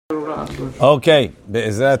Okay,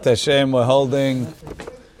 Be'ezrat Hashem, we're holding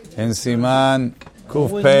in Siman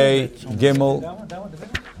Kuf Pei Gimel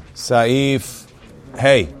Saif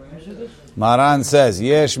Hey. Maran says,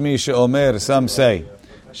 Yesh mi she'omer, some say,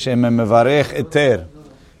 Shem mevarech eter.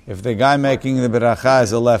 If the guy making the beracha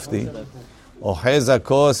is a lefty, Ochez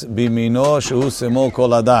hakos bimino shehu semo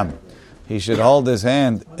kol adam. He should hold his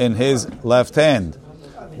hand in his left hand,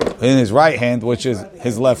 in his right hand, which is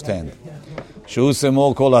his left hand. Shehu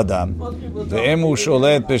semo kol adam. Ve'emu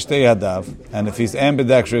sholet peshtei hadav. And if he's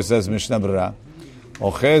ambidextrous, says Mishnah Berurah,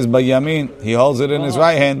 Ochez bayamin, he holds it in his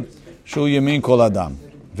right hand, shehu yamin kol adam.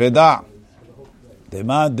 Veda.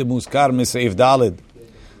 Demad de muskar me saif dalid.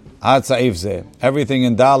 Ad saif ze. Everything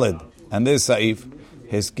in dalid. And this saif,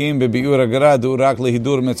 hiskim bebiur agradu rak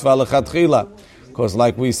lehidur mitzvah lechatchila. Because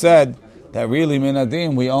like we said, that really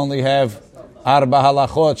minadim, we only have arba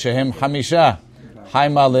halachot shehem hamisha.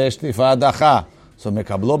 Haima le'eshtifa adacha. So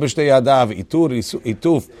mekablo b'shtei yadav, itur,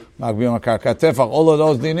 ituf, magbim akar katefach, all of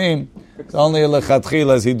those dinim, it's only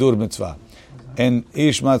lechatchila is hidur mitzvah. And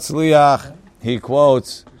Ish Matzliach, he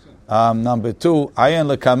quotes, number 2,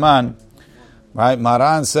 Ayin lekaman, right?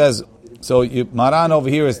 Maran says, so Maran over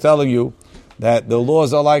here is telling you that the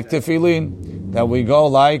laws are like tefillin, that we go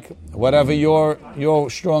like whatever your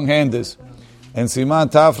strong hand is. And Siman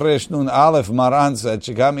Tafresh Nun Aleph, Maran said,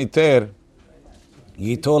 Shigam iter,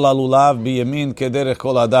 yitol alulav biyamin kederech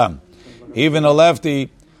kol adam. Even a lefty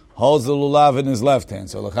holds the lulav in his left hand.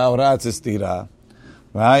 So l'chaura it's a stira.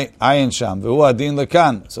 Right? Ayin sham. V'hu adin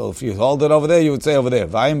lekan. So if you hold it over there, you would say over there.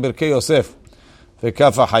 V'ayin berkei Yosef.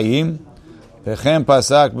 V'kaf ha'chayim. V'chem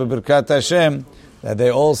pasak b'berkat Hashem. That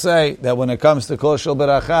they all say that when it comes to kol shel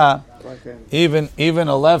beracha, even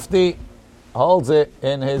a lefty holds it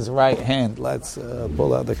in his right hand. Let's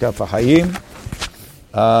pull out the kaf ha'chayim.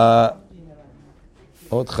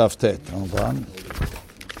 Od chavtet. Hold on.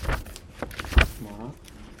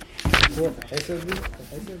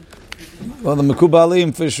 Well, the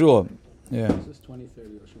Mekubalim for sure. Yeah.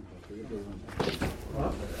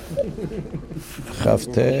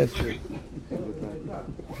 Chavtet.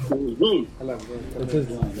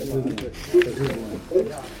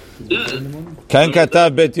 Kan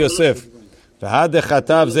katav bet Yosef. V'had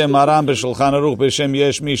chatav ze maram b'shulchan aruch b'shem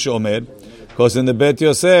yesh mi she'omer. Because in the Bet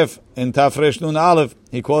Yosef, in Tafresh Nun Aleph,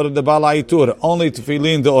 he quoted the Bala Itur, only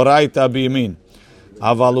tefillin de oraita biyamin.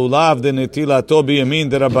 Avalulav de netilato biyamin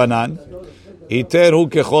de Rabbanan. Iter hu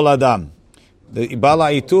kechol adam. The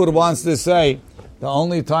Bala Itur wants to say the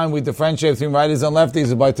only time we differentiate between righties and lefties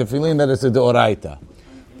is by tefillin, that is the oraita.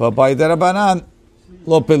 But by the Rabbanan,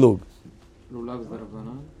 lo pelug. Lulav is the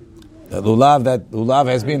Rabbanan? The lulav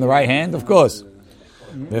has been in the right hand, of course.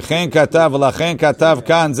 V'chen katav, v'lachen katav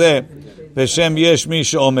kan zeh, v'shem yesh mi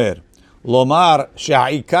she'omer. Lomar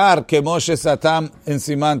she'ha'ikar kemo she'satam in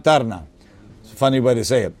siman tarna. It's a funny way to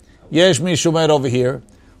say it. Yesh mi she'omer over here.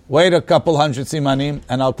 Wait a couple hundred simanim,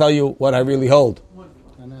 and I'll tell you what I really hold.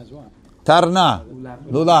 Tarna,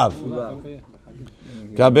 lulav.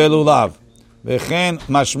 Kabel lulav. V'chen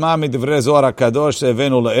mashma midvrei Zohar HaKadosh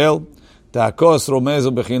she'evenu le'el. Ta'akos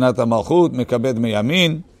romezu b'chinat ha'malchut, mekabed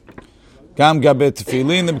meyamin. Gam gabet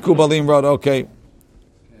tefillin, the Mekubalim wrote, okay.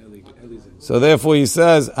 So therefore he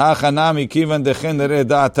says, Hachanami kivan dechen nere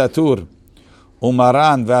da'at tatur.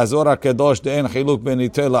 Umaran ve'azor HaKadosh de'en chiluk ben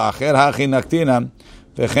iteh la'acher, hachi naktinam.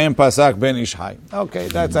 V'chem pasak ben ishai. Okay,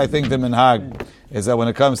 that's I think the minhag, is that when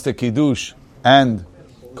it comes to kiddush and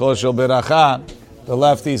kol shel beracha, the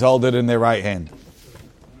lefties hold it in their right hand.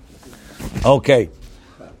 Okay.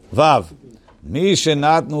 Vav. Mi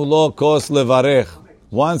shenatnu lo kos levarech.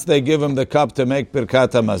 Once they give him the cup to make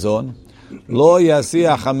birkat hamazon, lo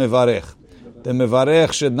yasiach hamevarech. The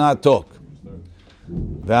mevarech should not talk.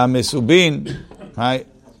 Ve'hamesubin, right?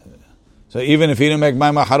 So even if he didn't make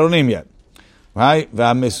ma'amah haronim yet, right?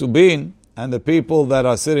 Ve'hamesubin, and the people that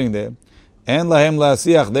are sitting there, en lahem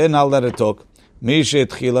la'asiach, they're not let it talk. Mi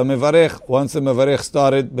she'etchila mevarech. Once the mevarech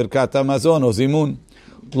started birkat hamazon or zimun,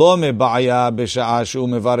 lo meba'aya b'sha'a shu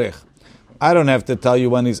mevarech. I don't have to tell you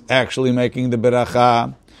when he's actually making the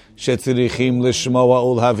beracha. Shetzirichim lishmoa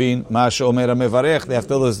ul havin ma she'omer mevarech. They have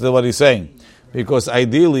to listen to what he's saying, because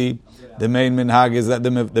ideally the main minhag is that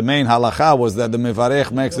the main halacha was that the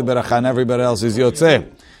mevarech makes the beracha and everybody else is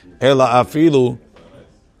yotzeh. Ela afilu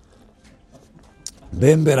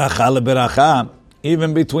ben beracha leberacha,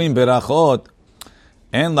 even between berachot,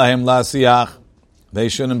 en lahem la'asiyach, they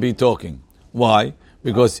shouldn't be talking. Why?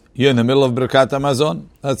 Because you're in the middle of Birkat Hamazon.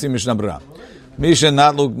 Let's see Mishnah Berurah. Mishnah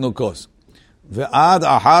not look nukos. Ve'ad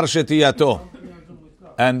ahar shetiyato.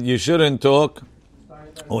 And you shouldn't talk,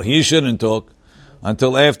 or he shouldn't talk,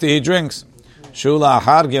 until after he drinks. Shula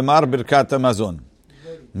ahar gemar Birkat Hamazon.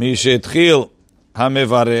 משהתחיל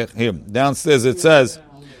המברך, here, downstairs it says,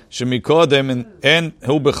 שמקודם אין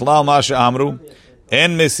הוא בכלל מה שאמרו,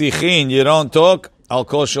 אין מסיחין, you don't talk, על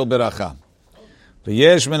כושר ברכה.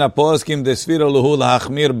 ויש מן הפוסקים דספירה להו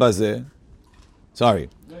להחמיר בזה,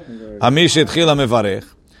 מי שהתחיל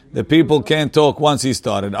המברך, the people can't talk once he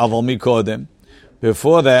started, אבל מקודם,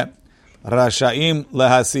 before that, רשאים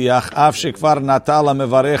להסיח, אף שכבר נטל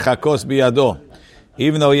המברך הכוס בידו,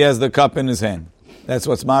 even though he has the cup in his hand. That's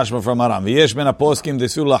what's mashma from Aram. ויש מן הפוסקים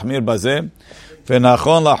דספירה להחמיר בזה,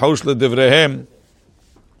 ונכון לחוש לדבריהם,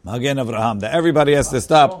 Magen Avraham, that everybody has to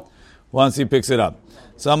stop once he picks it up.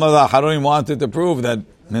 Some of the Haronim wanted to prove that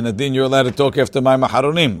in a din you're allowed to talk after my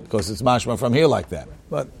Haronim, because it's mashma from here like that.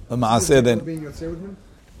 But the Maaseh then,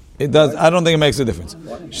 it does, I don't think it makes a difference.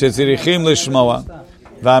 Shetzirichim lishmoa,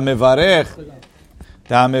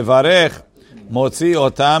 והמברך מוציא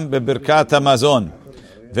אותם בברכת המזון,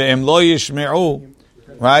 ואם לא ישמעו,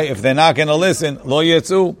 right, if they're not going to listen, לא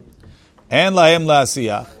יצאו, אין להם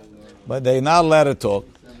להסיח, but they're not allowed to talk,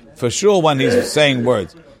 for sure when he's saying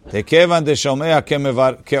words. כיוון דשומע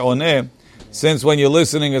כעונה, since when you're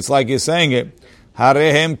listening it's like you're saying it, הרי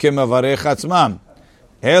הם כמברך עצמם.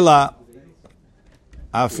 אלא,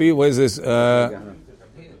 what is this?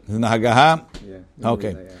 נהגה?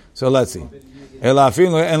 Okay, so let's see. אלא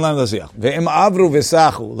אפילו אין להם להסיח. ואם עברו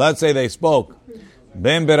וסחו, let's say they spoke,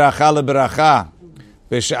 בין ברכה לברכה,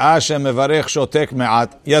 בשעה שמברך שותק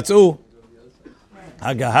מעט, יצאו.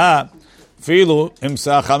 הגהה, אפילו אם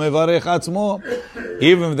סח המברך עצמו,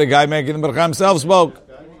 even if the guy making the ברכה himself spoke.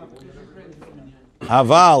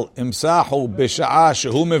 אבל אם סחו בשעה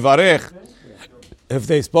שהוא מברך, if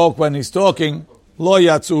they spoke when he's talking, לא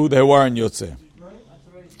יצאו, they weren't יוצא.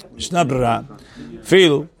 ישנה ברירה,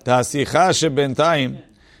 אפילו, השיחה שבינתיים,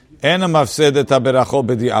 אין המפסד את הברכו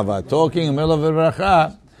בדיעבד. talking in the middle of the ברכה,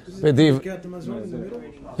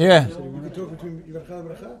 yeah.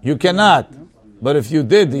 You cannot. But if you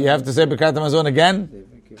did, you have to say Birkat HaMazon again?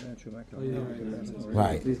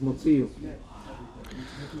 Right.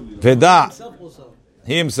 Veda,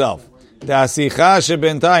 he himself. Hasicha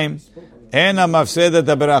shebentayim en hamafsedet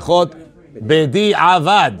haberachot bedi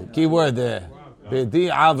avad. Key word there. Bedi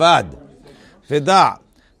avad. Veda,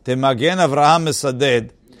 temagen Avraham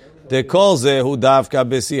mesaded, dekol ze hu davka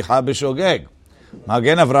besicha b'shogeg.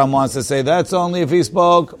 Magen Avraham wants to say that's only if he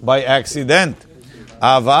spoke by accident.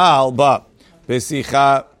 Aval, but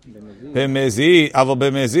בשיחה במזיד, אבל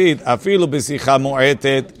במזיד, אפילו בשיחה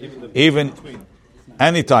מועטת, even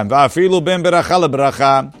anytime, ואפילו בין ברכה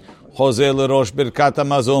לברכה, חוזר לראש ברכת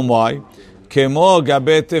המזון וואי, כמו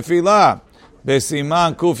גבי תפילה,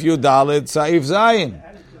 בסימן ק"ד סעיף זין.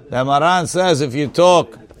 The Maran says if you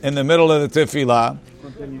talk in the middle of the tefillah,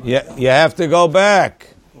 you have to go back.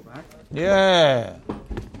 Yeah.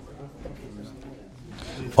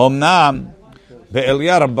 אמנם,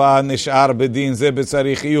 Be'elia Rabba nishar bedin ze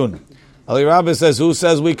b'tzarich iyun. Ali Rabba says, who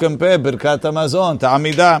says we compare Birkat HaMazon to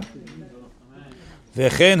Amidah?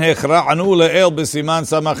 V'chen hechra'anu le'el b'siman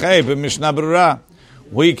samachei b'mishnah berurah.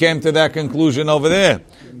 We came to that conclusion over there.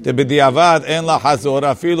 Tebediavad en la hazor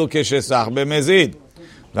afilu keshesach b'mezid.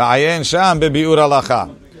 V'ayen sham bebi'ur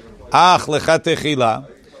halacha. Ach lecha techila.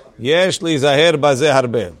 Yesh li zaher bazeh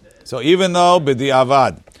harbe. So even though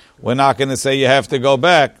bediavad, we're not going to say you have to go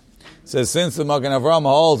back, says since the Magen Avraham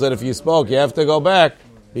holds that if you spoke, you have to go back.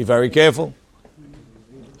 Be very careful.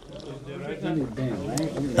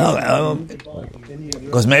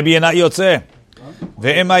 Because maybe you're not yotzeh.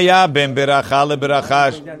 Ve'emaya ben beracha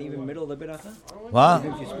leberacha. Even middle of the beracha? What?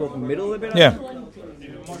 If you spoke middle of the beracha? Yeah.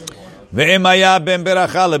 Ve'emaya ben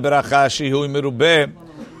beracha leberacha shihu merubeh.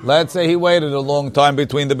 Let's say he waited a long time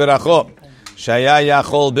between the berachot. Shaya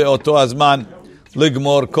yachol be'oto azman.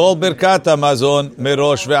 Ligmor kol birkat hamazon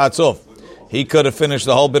merosh ve'atzof. He could have finished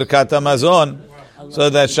the whole birkat hamazon, so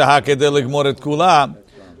that shahake de ligmor et kula.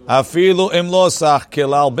 Afilu im lo sach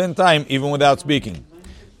kilal bintayim, even without speaking.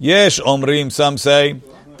 Yesh omrim, some say,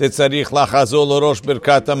 tetzarich lachazol lorosh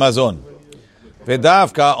birkat hamazon.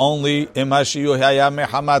 Vedavka only im hashiyu haya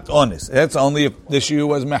mehamat onis. That's only if the shiyu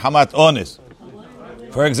was mehamat onis.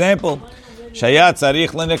 For example, shaya tzarich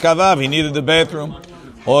lenekavav, he needed the bathroom.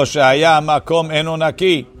 Or shaya makom eno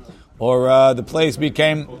naki, or the place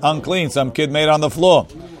became unclean. Some kid made on the floor.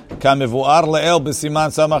 Kamevuar le'el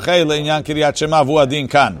b'siman samachei le'inyan kiryat shema vuadin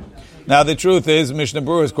kan. Now the truth is, Mishnah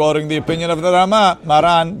Berurah is quoting the opinion of the Rama.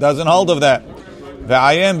 Maran doesn't hold of that.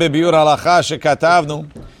 Ve'ayem bebiur halacha shekatavnu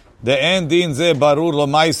de'en din ze barur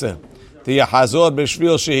l'maisa tiyachazor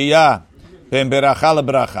b'shvil shehiyah ben beracha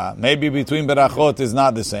lebracha. Maybe between berachot is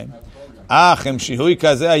not the same. אך אם שיהוי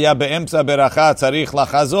כזה היה באמצע ברכה צריך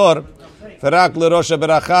לחזור, ורק לראש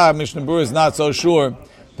הברכה, Mishnah Berurah is not so sure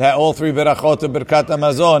that all three berachot of Birkat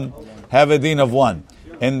Hamazon have a din of one.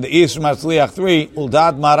 In the Ish Matzliach 3,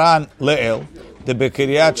 Uldad Maran Le'el, the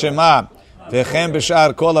Bekiryat Shema, V'chem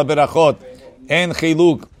B'shar Kol HaBerachot, En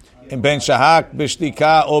Chiluk, Ben Shahak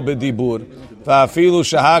B'shtika O B'dibur, V'afilu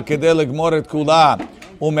Shahak Kedei Legmor Et Kula,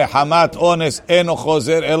 U'mehamat Ones Eno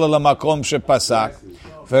Chozer Ela Lamakom Shepasak,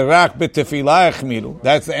 V'rak B'tefila Echmilu.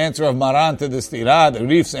 That's the answer of Maran to the Stirah, the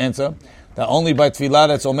Rif's answer, that only by Tefillah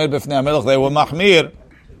that's Omer B'fnei HaMelech, they were Mahmir,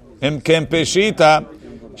 Im Kem Peshita,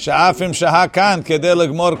 שאף אם שהה כאן כדי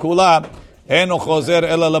לגמור כולה, אינו חוזר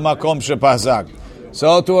אלא למקום שפסק.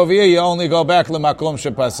 So to over here, you only go back למקום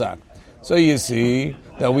שפסק. So you see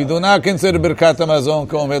that we do not consider ברכת המזון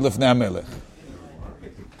כעומד לפני המלך.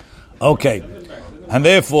 Okay. And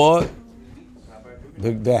therefore,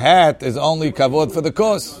 the hat is only kavod for the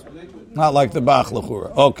course. Not like the bach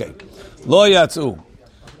l'chura. Okay. לא יצאו.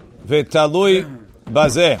 ותלוי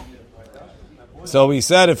בזה. So he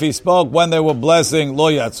said if he spoke when they were blessing, lo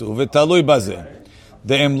yatsu, v'talui bazeh.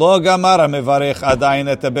 De'im lo gamara mevarech adayin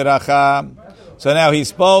et beracha. So now he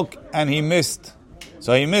spoke and he missed.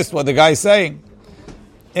 So he missed what the guy is saying.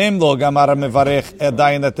 Im lo gamara mevarech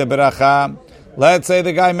adayin et beracha. Let's say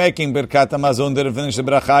the guy making birkat hamazon didn't finish the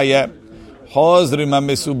beracha yet. Hozrim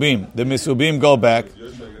ha-misubim. The misubim go back.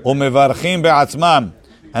 Umevarchim be'atzmam.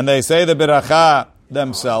 And they say the beracha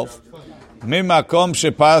themselves. Mimakom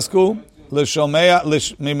shepasku. From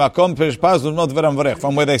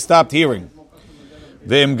where they stopped hearing.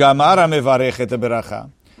 But if the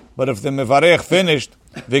mevarech finished,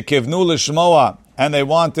 and they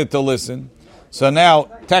wanted to listen, so now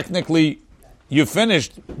technically you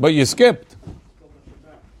finished, but you skipped.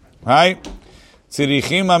 Right? Then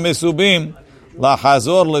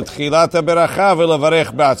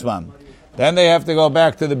they have to go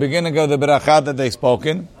back to the beginning of the beracha that they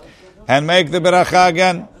spoken and make the beracha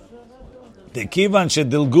again. The kivan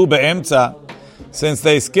shedilgu be'emtza, since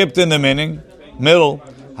they skipped in the middle,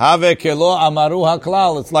 have kelo amaru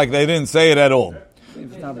haklal. It's like they didn't say it at all.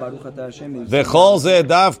 V'chol ze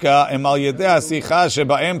davka im al yedei hasicha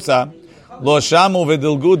shebaemtza lo shamu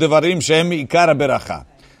v'dilgu devarim shehem ikar beracha.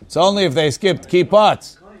 It's only if they skipped key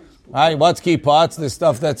parts. Right? What's key parts? The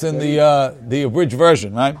stuff that's in the abridged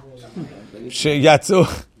version, right? Sheyatzu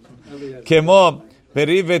kemo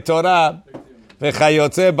beri v'torah.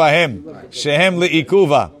 וכיוצא בהם, שהם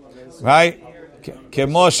לעיכובה, right?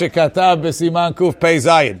 כמו שכתב בסימן קפ"ז.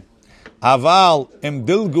 אבל הם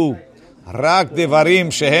דילגו רק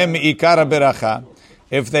דברים שהם מעיקר הברכה.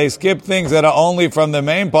 If they skip things that are only from the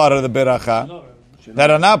main part of the ברכה, that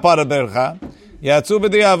are not part of the ברכה, יצאו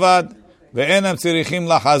בדיעבד, ואין הם צריכים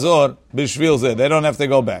לחזור בשביל זה. They don't have to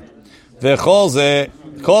go back. וכל זה,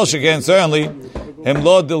 כל שכן certainly, Him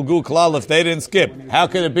lo dilgu klal if they didn't skip. How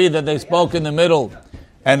could it be that they spoke in the middle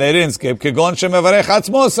and they didn't skip? Kegon shemevarech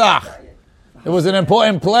atzmosach. It was an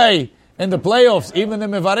important play in the playoffs. Even the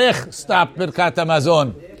mevarech stopped Birkat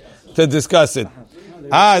Hamazon to discuss it.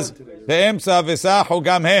 Az be'emtza v'sachu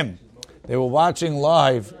gam hem. They were watching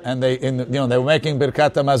live and they were making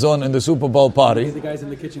Birkat Hamazon in the Super Bowl party. The guys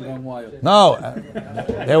in the kitchen going wild. No,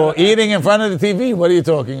 they were eating in front of the TV. What are you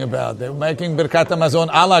talking about? They were making Birkat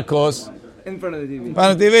Hamazon a la kos. In front of the TV. In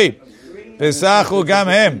front of the TV. Pesachu gam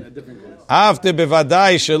hem. After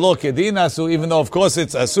bevadai shelo kedin asu, even though of course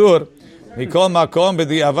it's asur, mikol makom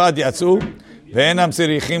b'di'avad yatzu, ve'enam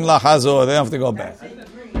tzirichim lachazor. They don't have to go back.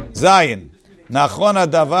 Zayin. Nachon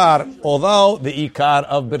hadavar, although the ikar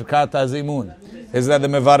of Birkat Hazimun is that the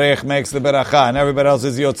mevarech makes the beracha and everybody else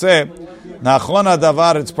is yotzeh, nachon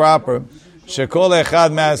hadavar, it's proper, shekol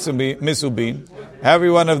echad misubin, every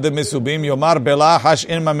one of the misubim, yomar belahash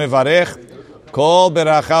inma mevarech, kol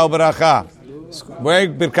beracha uberacha.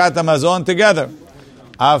 Break Birkat Hamazon together.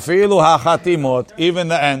 Afilu hachatimot, even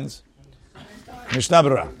the ends. Mishnah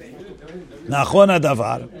Berurah. Nachon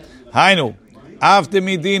hadavar, hainu, after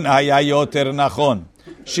midin היה יותר נכון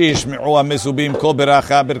שישמעו המסובים כל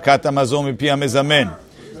ברכה ברכת המזון מפי המזמן.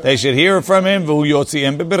 They should hear from him והוא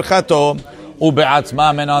יוציאם בברכתו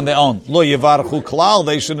ובעצמם and on their own. לא יברכו כלל,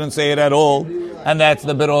 they shouldn't say it at all, and that's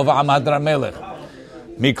the ברוב עמד המלך.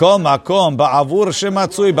 מכל מקום בעבור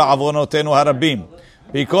שמצוי בעוונותינו הרבים,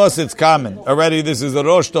 because it's common. Already this is the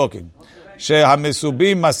Rosh talking.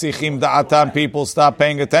 שהמסובים מסיחים דעתם, people stop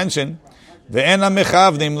paying attention. They're not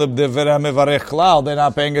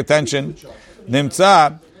paying attention. נמצא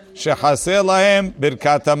שחסר להם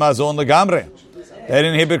ברכת המזון לגמרי. They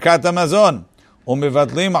didn't hear ברכת המזון.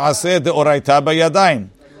 ומבטלים עשה דאורייתא בידיים.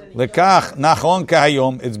 לכך נכון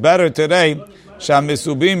כהיום, it's better today,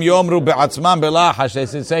 שהמסובים יאמרו בעצמם בלחש, they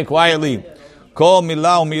should say quietly, כל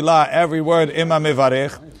מילה ומילה, every word עם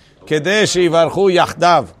המברך, כדי שיברכו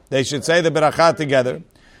יחדיו. They should say the ברכה together.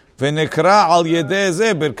 ונקרא על ידי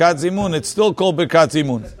זה ברכת זימון. It's still called ברכת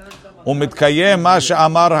זימון. ומתקיים מה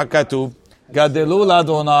שאמר הכתוב, גדלו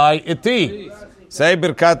לאדוני איתי. Say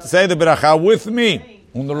the bracha with me.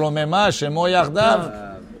 ונרוממה שמו יחדיו.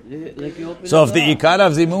 So if the ikar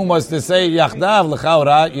of zimun was to say yachdav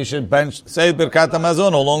l'chaura, you should say birkat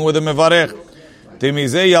hamazon along with the mevarech.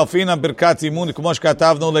 Timizeh yalfina birkat zimun k'mo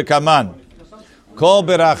shkatavnu lekaman. Kol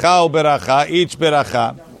beracha uberacha, each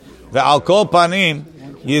beracha, ve'al kol panim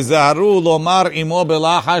yizaharu lomar imo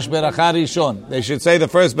belachash beracha rishon. They should say the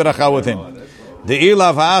first beracha with him.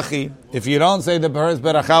 De'ilav ha'achi, if you don't say the first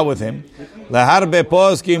beracha with him, leharbe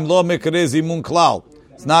poskim lo mikre zimun klal.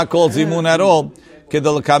 It's not called zimun at all.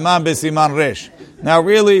 Now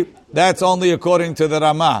really, that's only according to the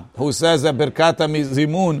Rama, who says that Birkat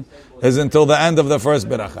Zimun is until the end of the first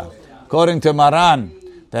Beracha. According to Maran,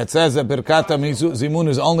 that says that Birkat Zimun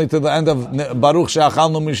is only to the end of Baruch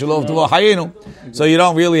She'achalnu Mishalov Tvo Hayinu. So you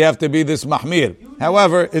don't really have to be this Mahmir.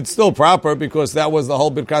 However, it's still proper because that was the whole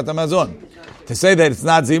Birkat HaMazon. To say that it's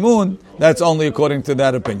not Zimun, that's only according to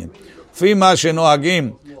that opinion. Fima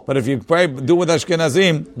Shenohagim. But if you pray, do with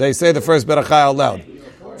Ashkenazim, they say the first beracha out loud.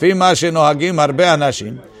 Fima shenohagim harbe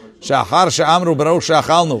anashim, shachar she'amru baruch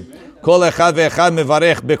she'achalnu, kol echad ve'echad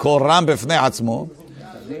mevarech bekol ram b'fnei atzmo,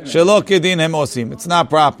 shelo kedin hem osim. It's not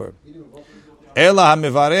proper. Ela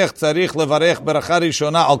ha'mevarech tzarich levarech beracha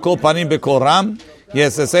rishona al kol panim bekol ram.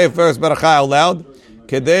 Yes, they say first beracha out loud,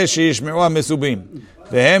 kedei she'yishme'u ha'mesubim.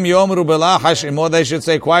 Ve'hem yomru belachash imo, they should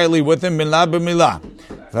say quietly with him, milah b'milah.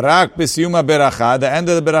 V'rak b'siyuma beracha, the end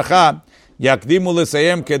of the beracha, yakdimu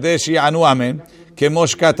l'sayem kedei she'yanu amen, kemo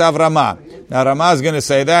shkatav Rama. Now Rama is going to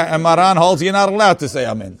say that, and Maran holds you're not allowed to say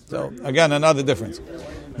amen. So again, another difference.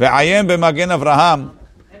 Ve'ayem b'magen Avraham,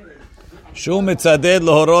 shu mitzaded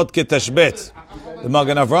l'horot ketashbet. The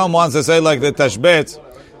Magen Avraham wants to say like the tashbet,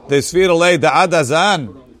 the sfir olei da'ad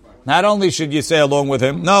azan. Not only should you say along with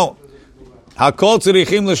him, no. Hakol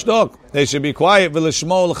tzirichim l'shtok. They should be quiet.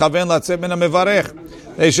 V'lishmo l'chaven latzet min ha'mevarech.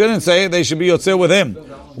 They shouldn't say it. They should be yotzeh with him.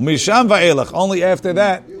 Misham va'elach. Only after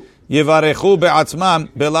that, yivarechu be'atzmam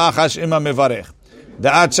belachash ima mevarech.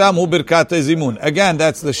 Da'at sham hu birkat zimun. Again,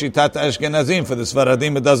 that's the shitat Ashkenazim. For the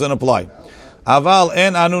Sfaradim, it doesn't apply. Aval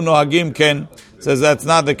en anu nohagim ken. Says that's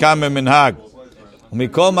not the kamen minhag.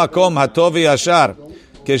 Mikol makom hatov yashar.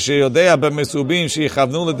 Kesheyodea b'mesubim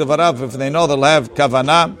sheyichavnu l'devarav. If they know they'll have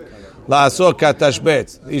kavanah. La'asor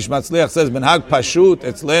katashbet. Ish Matzliach says, Minhag Pashut,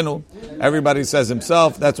 it's Lenu. Everybody says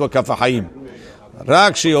himself. That's what Kafahayim.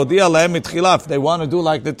 Rak sheyodia lahem mitchilaf. They want to do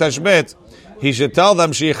like the Tashbet. He should tell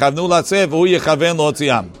them, Sheyichavnu latzev, hu yechaven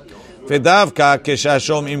lo'otziam. V'davka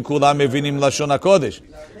keshashom im kulam mevinim lashon HaKodesh.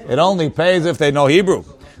 It only pays if they know Hebrew.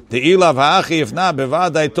 De'ilav ha'achi, if not,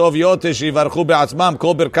 bevadai tov yotesh yivarchu be'atzmam,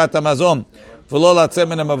 kol birkat hamazon. V'lo latzev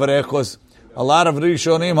min ha'mavarech, because a lot of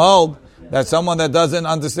Rishonim hold that someone that doesn't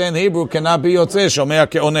understand Hebrew cannot be yotzeh shomea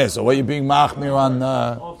ke'oneh. So what are you being machmir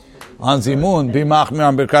on zimun? Be machmir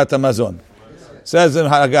on birkat hamazon. Says in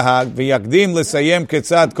Hagahag, v'yakdim l'sayem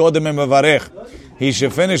ketzad kodem mevarech. He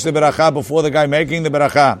should finish the beracha before the guy making the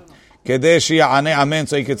beracha. Kedei she'yaneh amen,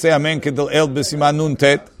 so he could say amen kedel el b'siman nun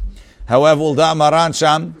tet. However, ulda maran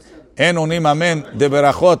sham en onim amen de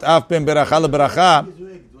berachot af ben beracha leberacha.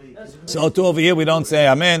 So too over here we don't say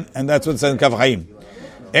amen, and that's what it says in Kaf Chaim.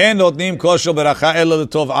 And notnim kosher beracha elo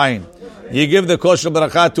letov ayin. You give the kosher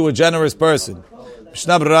beracha to a generous person.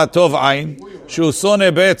 Mishnah b'ra tov ayin shu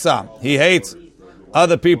soneh be'etza. He hates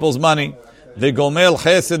other people's money. V'gomel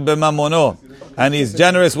chesed b'mamono, and he's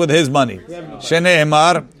generous with his money.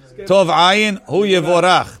 Shene'emar tov ayin hu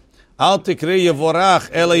yevorach. Al tikri yevorach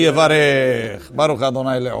ela yevarech. Baruch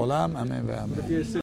Adonai le'olam. Amen ve'amen.